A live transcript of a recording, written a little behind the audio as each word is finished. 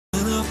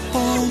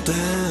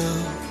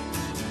down,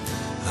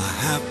 I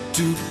have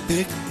to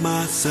pick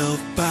myself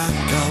back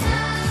up.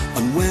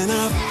 And when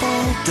I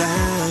fall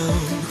down,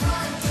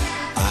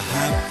 I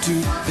have to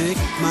pick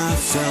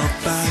myself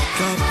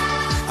back up.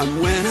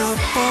 And when I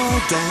fall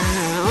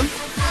down,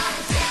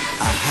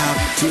 I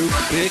have to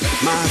pick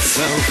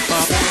myself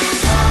up.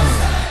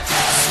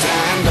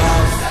 Stand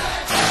up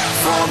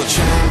for the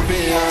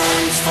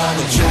champions, for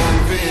the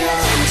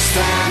champions.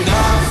 Stand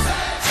up,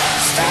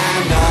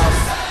 stand up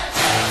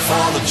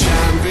for the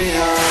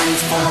champions,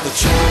 for the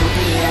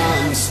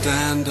champions.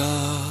 Stand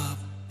up,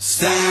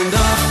 stand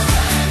up,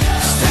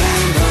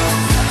 stand up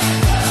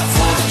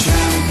for the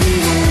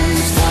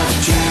champions, for the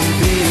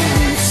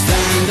champions.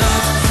 Stand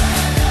up,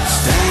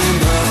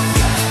 stand up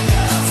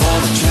for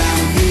the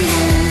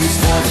champions,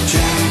 for the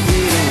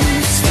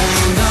champions.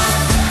 Stand up,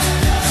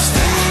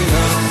 stand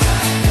up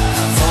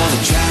for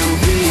the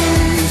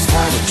champions,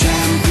 for the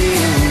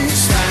champions.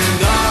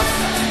 Stand up,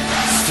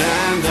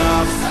 stand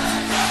up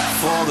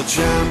for the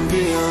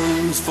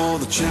champions, for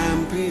the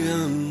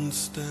champions.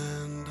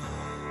 Stand up.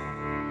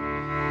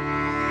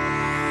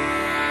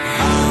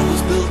 I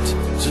was built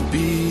to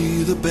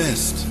be the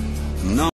best.